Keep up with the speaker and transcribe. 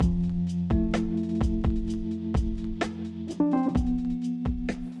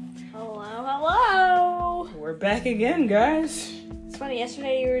back again, guys. It's funny,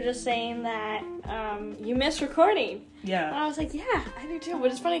 yesterday you were just saying that you miss recording. Yeah. And I was like, yeah, I do too. But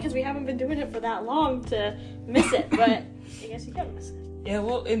it's funny because we haven't been doing it for that long to miss it. But I guess you can miss it. Yeah,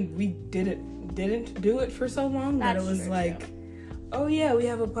 well, and we didn't do it for so long that it was like, true. oh yeah, we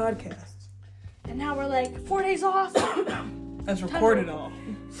have a podcast. And now we're like 4 days off. Let's record it all.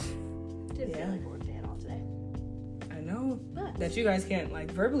 Didn't feel like recording it all today. I know But that you guys can't like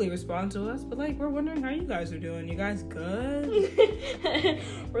verbally respond to us, but like we're wondering how you guys are doing. You guys good?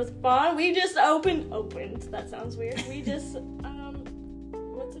 respond. We just opened. That sounds weird. We just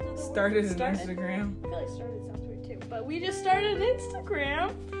what's another Started word? an Instagram. I feel like started sounds weird too. But we just started an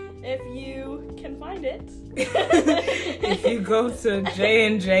Instagram. If you can find it. If you go to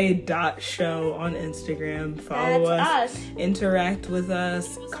jnj.show on Instagram, follow That's us. Interact with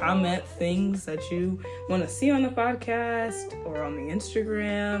us, comment things that you want to see on the podcast or on the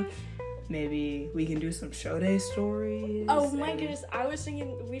Instagram. Maybe we can do some show day stories. Oh my goodness, I was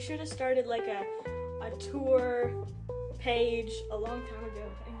thinking we should have started like a tour page a long time ago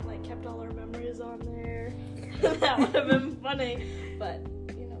and like kept all our memories on there. That would have been funny, but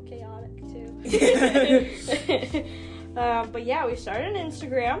you know, chaotic too. But yeah, we started an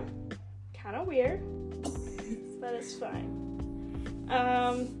Instagram. Kind of weird, but it's fine.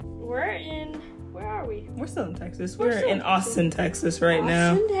 Where are we? We're still in Texas. We're in Austin, Texas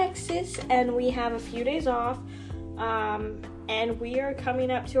now. Austin, Texas, and we have a few days off. And we are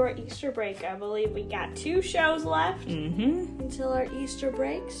coming up to our Easter break. I believe we got 2 shows left until our Easter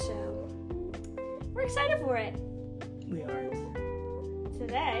break, so we're excited for it. We are.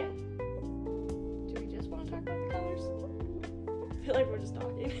 Today, do we just want to talk about the colors? I feel like we're just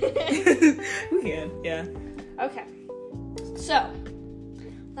talking. We can, yeah. Okay. So,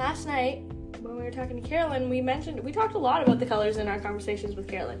 last night, when we were talking to Carolyn, we talked a lot about the colors in our conversations with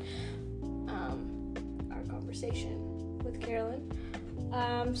Carolyn. Our conversation with Carolyn.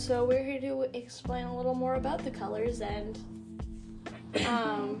 So we're here to explain a little more about the colors and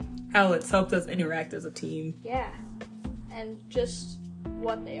how it's helped us interact as a team. yeah, and just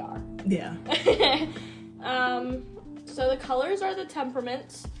what they are. Yeah. So the colors are the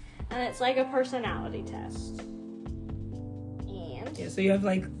temperaments, and it's like a personality test. And Yeah, so you have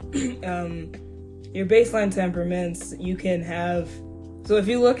like your baseline temperaments. You can have, so if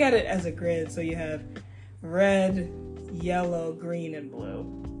you look at it as a grid, so you have red, yellow, green, and blue.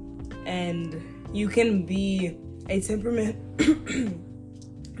 And you can be a temperament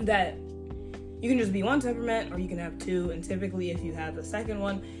that you can just be one temperament, or you can have 2. And typically if you have a second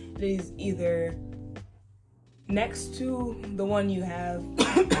one, it is either next to the one you have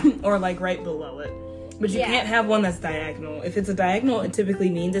or like right below it. But you can't have one that's diagonal. If it's a diagonal, it typically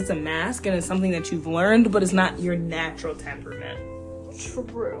means it's a mask and it's something that you've learned, but it's not your natural temperament.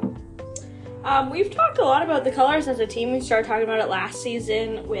 True. We've talked a lot about the colors as a team. We started talking about it last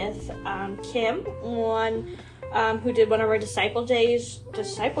season with Kim, who did one of our discipleship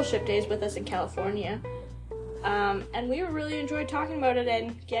days with us in California. And we really enjoyed talking about it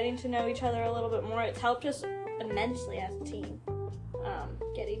and getting to know each other a little bit more. It's helped us immensely as a team,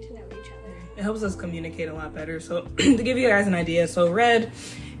 getting to know each other. It helps us communicate a lot better. So to give you guys an idea, so red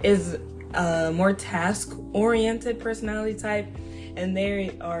is a more task-oriented personality type, and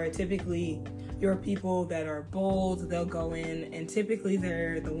they are typically your people that are bold. They'll go in, and typically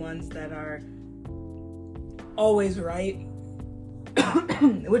they're the ones that are always right,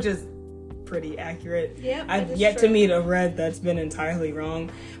 which is pretty accurate. Yep, I've yet to meet a red that's been entirely wrong,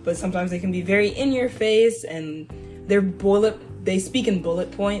 but sometimes they can be very in your face, and they speak in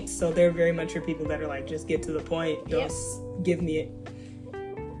bullet points, so they're very much your people that are like, just get to the point. Don't give me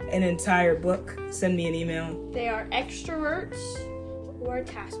an entire book. Send me an email. They are extroverts who are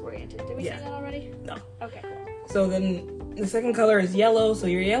task-oriented. Did we say that already? No. Okay, cool. So then the second color is yellow. So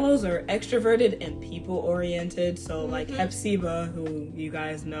your yellows are extroverted and people-oriented. So like Hepzibah, who you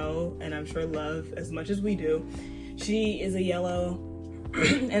guys know and I'm sure love as much as we do, she is a yellow.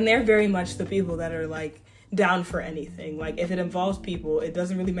 And they're very much the people that are like down for anything. Like if it involves people, it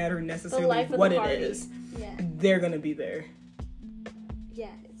doesn't really matter necessarily what it is. Yeah. They're gonna be there. Yeah,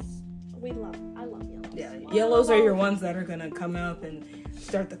 I love yellows. Yeah, yellows are your ones that are gonna come up and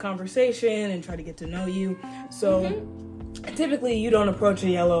start the conversation and try to get to know you. So typically you don't approach a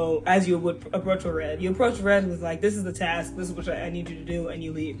yellow as you would approach a red. You approach red with like, this is the task, this is what I need you to do, and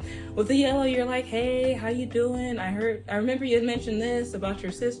you leave. With the yellow, you're like, hey, how you doing? I remember you had mentioned this about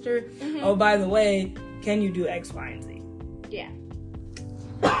your sister. Oh, by the way, can you do X, Y, and Z? Yeah.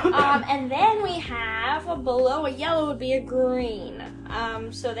 And then we have below a yellow would be a green.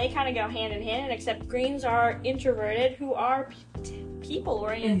 So they kind of go hand in hand, except greens are introverted who are people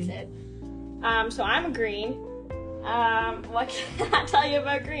oriented. So I'm a green. What can I tell you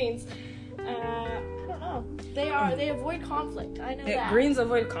about greens? I don't know. They avoid conflict. I know that. Greens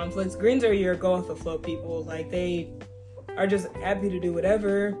avoid conflicts. Greens are your go with the flow people. Like, they are just happy to do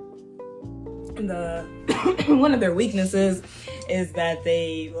whatever. One of their weaknesses is that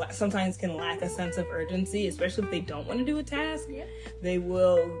they sometimes can lack a sense of urgency, especially if they don't want to do a task. Yeah. They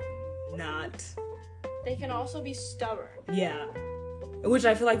will not. They can also be stubborn. Yeah. Which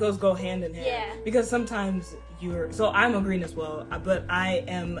I feel like those go hand in hand. Yeah. Because sometimes so I'm a green as well, but I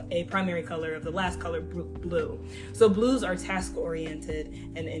am a primary color of the last color, blue. So blues are task oriented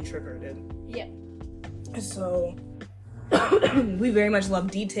and introverted. Yeah. So we very much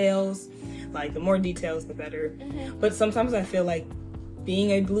love details. Like, the more details, the better. Mm-hmm. But sometimes I feel like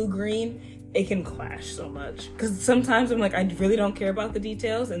being a blue-green, it can clash so much. Because sometimes I'm like, I really don't care about the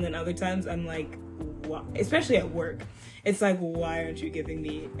details. And then other times I'm like, why? Especially at work. It's like, why aren't you giving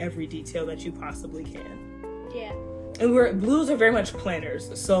me every detail that you possibly can? Yeah. And blues are very much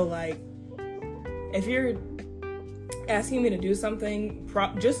planners. So, like, if you're asking me to do something,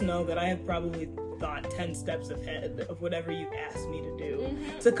 just know that I have probably thought 10 steps ahead of whatever you asked me to do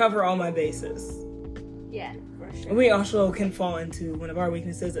to cover all my bases. Yeah, for sure. And we also can fall into one of our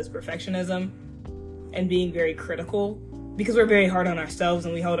weaknesses is perfectionism and being very critical, because we're very hard on ourselves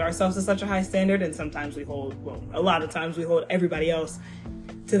and we hold ourselves to such a high standard, and sometimes a lot of times we hold everybody else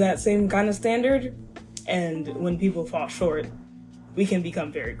to that same kind of standard, and when people fall short, we can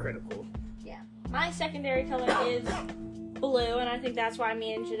become very critical. Yeah. My secondary color is blue, and I think that's why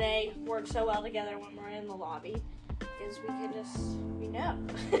me and Janae work so well together when we're in the lobby, because we know.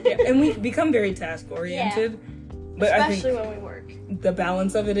 Yeah, and we become very task oriented. Yeah. But especially I think when we work. The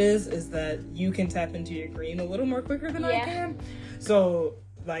balance of it is that you can tap into your green a little more quicker than I can. So,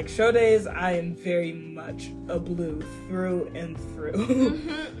 like, show days, I am very much a blue through and through.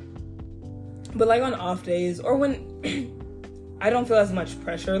 But, like, on off days, or when I don't feel as much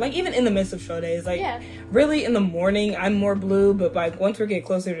pressure, like, even in the midst of show days, like, really in the morning, I'm more blue, but, like, once we get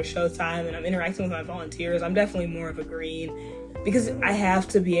closer to showtime and I'm interacting with my volunteers, I'm definitely more of a green, because I have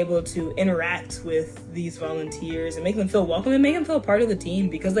to be able to interact with these volunteers and make them feel welcome and make them feel part of the team,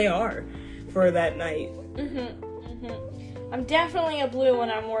 because they are for that night. I'm definitely a blue when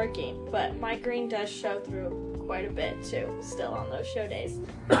I'm working, but my green does show through quite a bit too, still on those show days.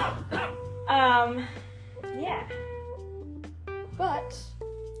 Yeah. But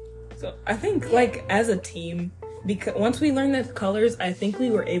so I think, like, as a team, because once we learned the colors, I think we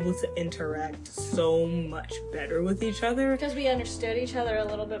were able to interact so much better with each other. Because we understood each other a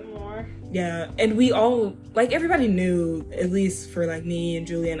little bit more. Yeah, and we all, like, everybody knew, at least for, like, me and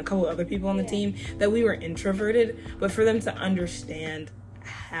Julia and a couple other people on the team, that we were introverted. But for them to understand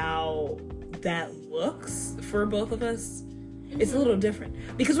how that looks for both of us, it's a little different,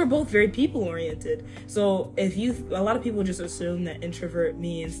 because we're both very people oriented. So a lot of people just assume that introvert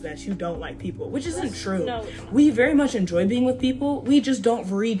means that you don't like people, which isn't true. No. We very much enjoy being with people. We just don't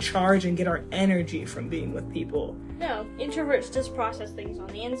recharge and get our energy from being with people. No, introverts just process things on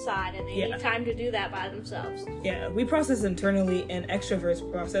the inside, and they need time to do that by themselves. Yeah, we process internally, and extroverts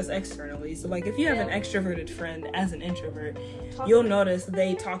process externally. So, like, if you have an extroverted friend as an introvert, you'll notice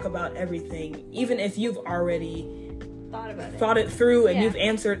they talk about everything, even if you've already thought it through and you've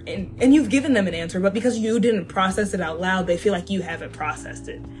answered and you've given them an answer, but because you didn't process it out loud, they feel like you haven't processed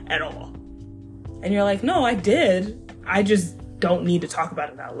it at all. And you're like, no, I did. I just don't need to talk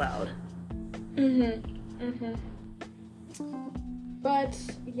about it out loud. But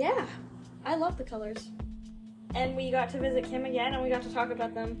yeah, I love the colors. And we got to visit Kim again, and we got to talk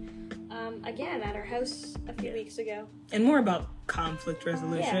about them again at our house a few weeks ago. And more about conflict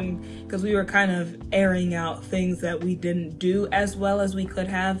resolution, because we were kind of airing out things that we didn't do as well as we could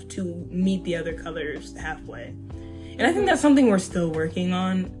have to meet the other colors halfway. And I think that's something we're still working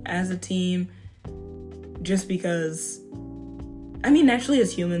on as a team, just because, I mean, naturally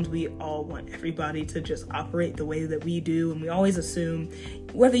as humans, we all want everybody to just operate the way that we do, and we always assume,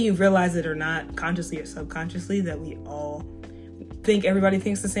 whether you realize it or not, consciously or subconsciously, that we all think everybody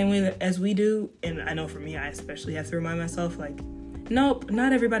thinks the same way as we do. And I know for me, I especially have to remind myself, like, nope,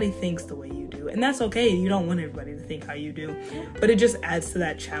 not everybody thinks the way you do. And that's okay. You don't want everybody to think how you do. But it just adds to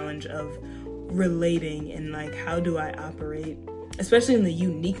that challenge of relating and, like, how do I operate, especially in the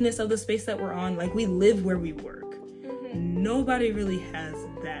uniqueness of the space that we're on. Like, we live where we work. Nobody really has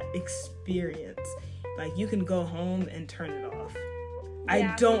that experience. Like, you can go home and turn it off.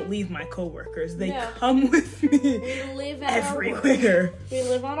 I don't leave my coworkers. They come with me. We live everywhere. We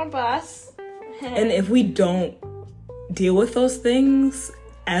live on a bus. And if we don't deal with those things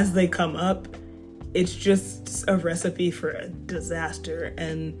as they come up, it's just a recipe for a disaster.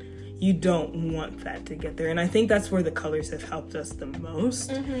 And you don't want that to get there. And I think that's where the colors have helped us the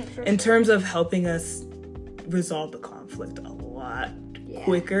most in terms of helping us resolve the conflict a lot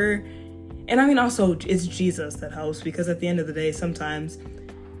quicker. And I mean, also, it's Jesus that helps, because at the end of the day, sometimes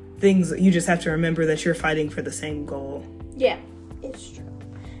things, you just have to remember that you're fighting for the same goal. Yeah, it's true.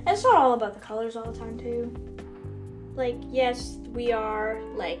 And it's not all about the colors all the time, too. Like, yes, we are,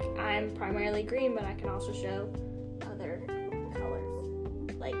 like, I'm primarily green, but I can also show other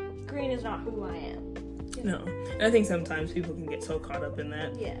colors. Like, green is not who I am. No. And I think sometimes people can get so caught up in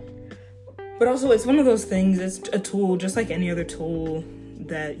that. Yeah. But also, it's one of those things, it's a tool, just like any other tool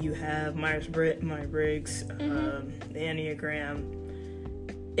that you have, Myers-Briggs, the Enneagram.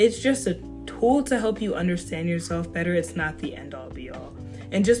 It's just a tool to help you understand yourself better. It's not the end-all, be-all.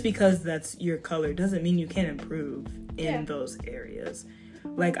 And just because that's your color doesn't mean you can't improve in those areas.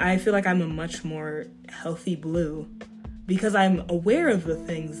 Like, I feel like I'm a much more healthy blue because I'm aware of the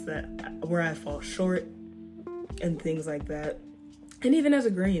things where I fall short and things like that. And even as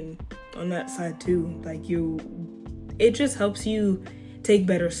a green on that side too, like it just helps you take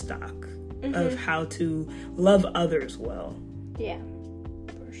better stock of how to love others well. Yeah,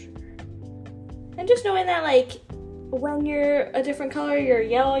 for sure. And just knowing that, like, when you're a different color, you're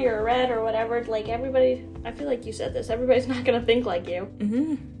yellow, you're red, or whatever, like, everybody, I feel like you said this, everybody's not gonna think like you.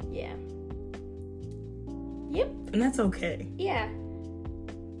 Yeah. Yep. And that's okay. Yeah.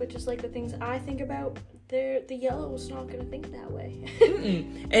 But just like the things I think about, the yellow's not gonna think that way.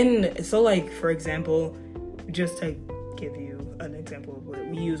 And so, like, for example, just to give you an example of what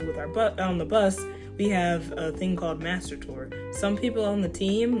we use with on the bus, we have a thing called Master Tour. Some people on the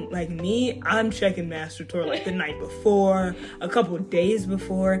team, like me, I'm checking Master Tour like the night before, a couple of days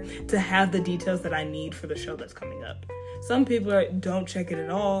before, to have the details that I need for the show that's coming up. Some people don't check it at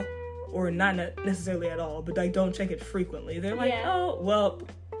all, or not necessarily at all, but like don't check it frequently. They're like, oh, well,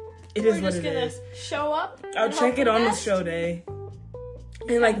 it is what it is. We're just gonna show up. I'll check it on the show day.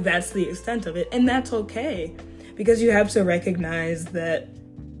 And like, that's the extent of it. And that's okay. Because you have to recognize that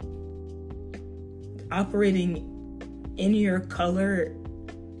operating in your color,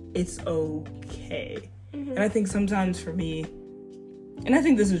 it's okay. And I think sometimes for me, and I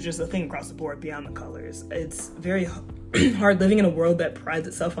think this is just a thing across the board beyond the colors, it's very hard living in a world that prides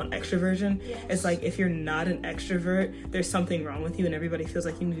itself on extroversion. Yes. It's like, if you're not an extrovert, there's something wrong with you and everybody feels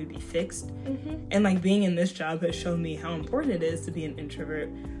like you need to be fixed. And like, being in this job has shown me how important it is to be an introvert,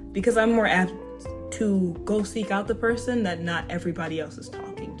 because I'm more apt to go seek out the person that not everybody else is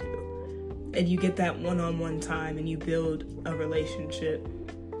talking to. And you get that one-on-one time and you build a relationship.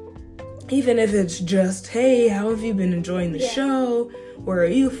 Even if it's just, hey, how have you been enjoying the show? Where are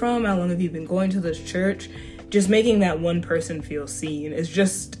you from? How long have you been going to this church? Just making that one person feel seen is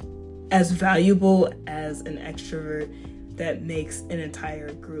just as valuable as an extrovert that makes an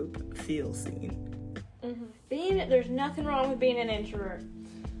entire group feel seen. There's nothing wrong with being an introvert.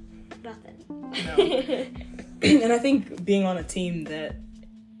 Nothing. No. And I think being on a team that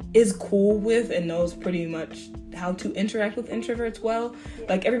is cool with and knows pretty much how to interact with introverts well,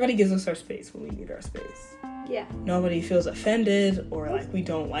 like, everybody gives us our space when we need our space. Yeah. Nobody feels offended or like we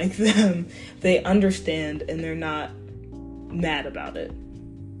don't like them. They understand and they're not mad about it.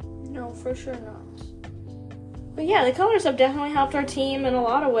 No, for sure not. But yeah, the colors have definitely helped our team in a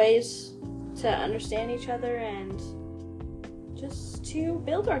lot of ways to understand each other and just to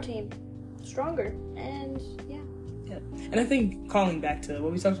build our team stronger. And and I think, calling back to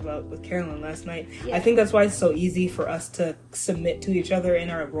what we talked about with Carolyn last night, I think that's why it's so easy for us to submit to each other in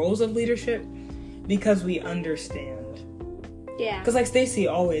our roles of leadership, because we understand. Yeah. Because like Stacey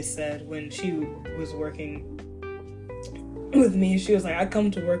always said when she was working with me, she was like, I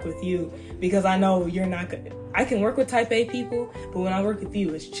come to work with you because I know you're not good. I can work with type A people, but when I work with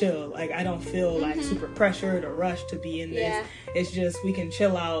you, it's chill. Like, I don't feel like super pressured or rushed to be in this. Yeah. It's just, we can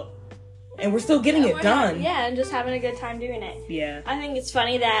chill out. And we're still getting it done. And just having a good time doing it. Yeah. I think it's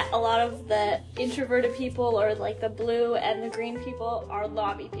funny that a lot of the introverted people, or like the blue and the green people, are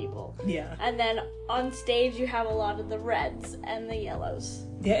lobby people. Yeah. And then on stage you have a lot of the reds and the yellows.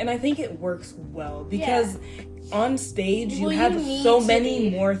 Yeah, and I think it works well because on stage you have so many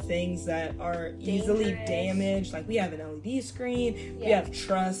more things that are easily damaged. Like, we have an LED screen, we have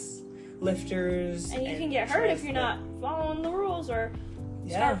truss lifters. And you can get hurt if you're not following the rules or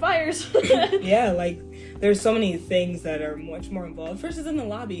start fires. Yeah, like, there's so many things that are much more involved versus in the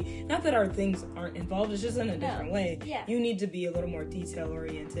lobby. Not that our things aren't involved, it's just in a different way. Yeah. You need to be a little more detail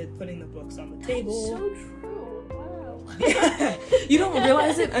oriented, putting the books on the table. That's so true. Wow. Yeah. You don't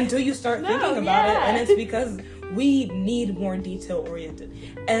realize it until you start thinking about it, and it's because we need more detail oriented.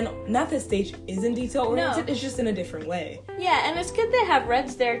 And not that stage isn't detail oriented, it's just in a different way. Yeah, and it's good they have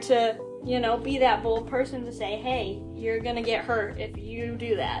Reds there to, you know, be that bold person to say, hey, you're gonna get hurt if you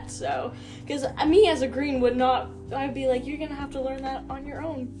do that. So, because me as a green would not, I'd be like, you're gonna have to learn that on your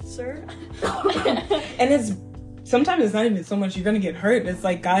own, sir. And it's, sometimes it's not even so much you're gonna get hurt. It's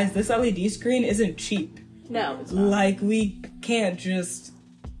like, guys, this LED screen isn't cheap. No, it's not. Like, we can't just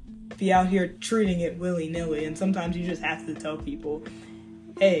be out here treating it willy-nilly. And sometimes you just have to tell people,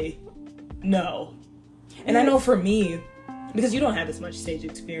 hey, no. And I know for me, because you don't have as much stage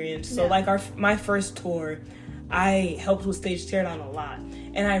experience. So, like, my first tour, I helped with stage teardown a lot.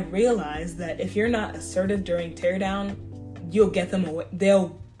 And I realized that if you're not assertive during teardown, you'll get them away.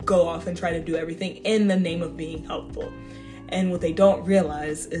 They'll go off and try to do everything in the name of being helpful. And what they don't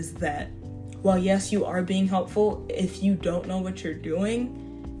realize is that while, yes, you are being helpful, if you don't know what you're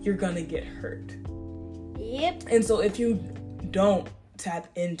doing, you're gonna get hurt. Yep. And so if you don't tap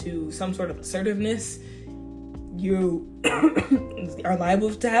into some sort of assertiveness, you are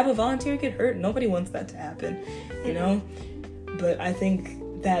liable to have a volunteer get hurt. Nobody wants that to happen, you know? But I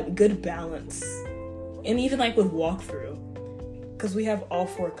think that good balance, and even like with walkthrough, because we have all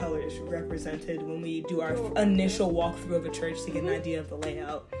 4 colors represented when we do our initial walkthrough of a church to get an idea of the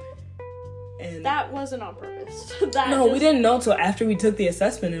layout. And that wasn't on purpose. we didn't know till after we took the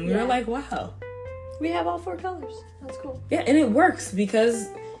assessment, and we were like, wow. We have all 4 colors. That's cool. Yeah, and it works because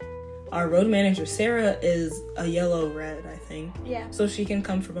our road manager, Sarah, is a yellow-red, I think. Yeah. So she can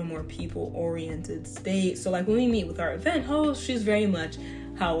come from a more people-oriented state. So, like, when we meet with our event host, she's very much,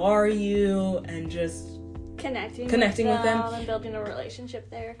 how are you? And just connecting with them. And building a relationship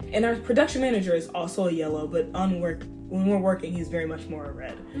there. And our production manager is also a yellow, but when we're working, he's very much more a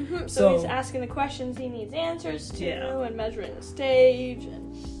red. Mm-hmm. So he's asking the questions he needs answers to, and measuring the stage,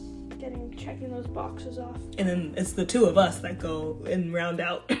 and checking those boxes off. And then it's the 2 of us that go and round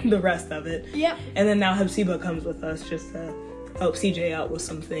out the rest of it. Yep. And then now Hepzibah comes with us just to help CJ out with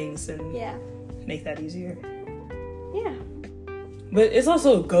some things and make that easier. Yeah. But it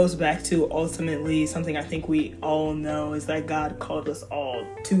also goes back to ultimately something I think we all know is that God called us all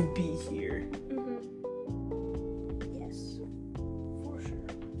to be here. Mm-hmm. Yes, for sure.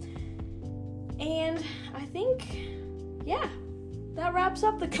 And I think, that wraps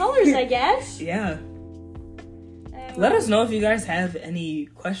up the colors, I guess. Yeah. Let us know if you guys have any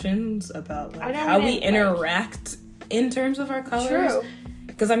questions about how we interact in terms of our colors. True.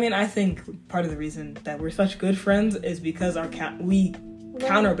 Because, I mean, I think part of the reason that we're such good friends is because we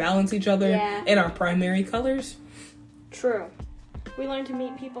counterbalance each other in our primary colors. True. We learn to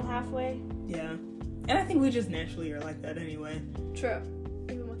meet people halfway. Yeah. And I think we just naturally are like that anyway. True.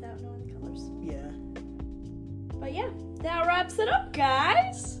 Even without knowing the colors. Yeah. But yeah, that wraps it up,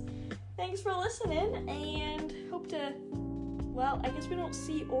 guys. Thanks for listening, and hope to... Well, I guess we don't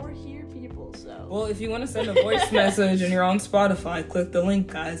see or hear people, so... Well, if you want to send a voice message and you're on Spotify, click the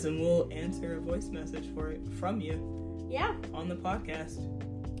link, guys, and we'll answer a voice message from you. Yeah. On the podcast.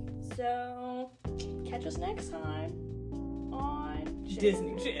 So, catch us next time on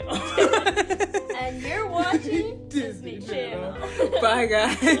Disney Channel. And you're watching Disney Channel. Bye,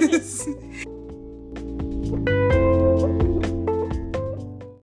 guys.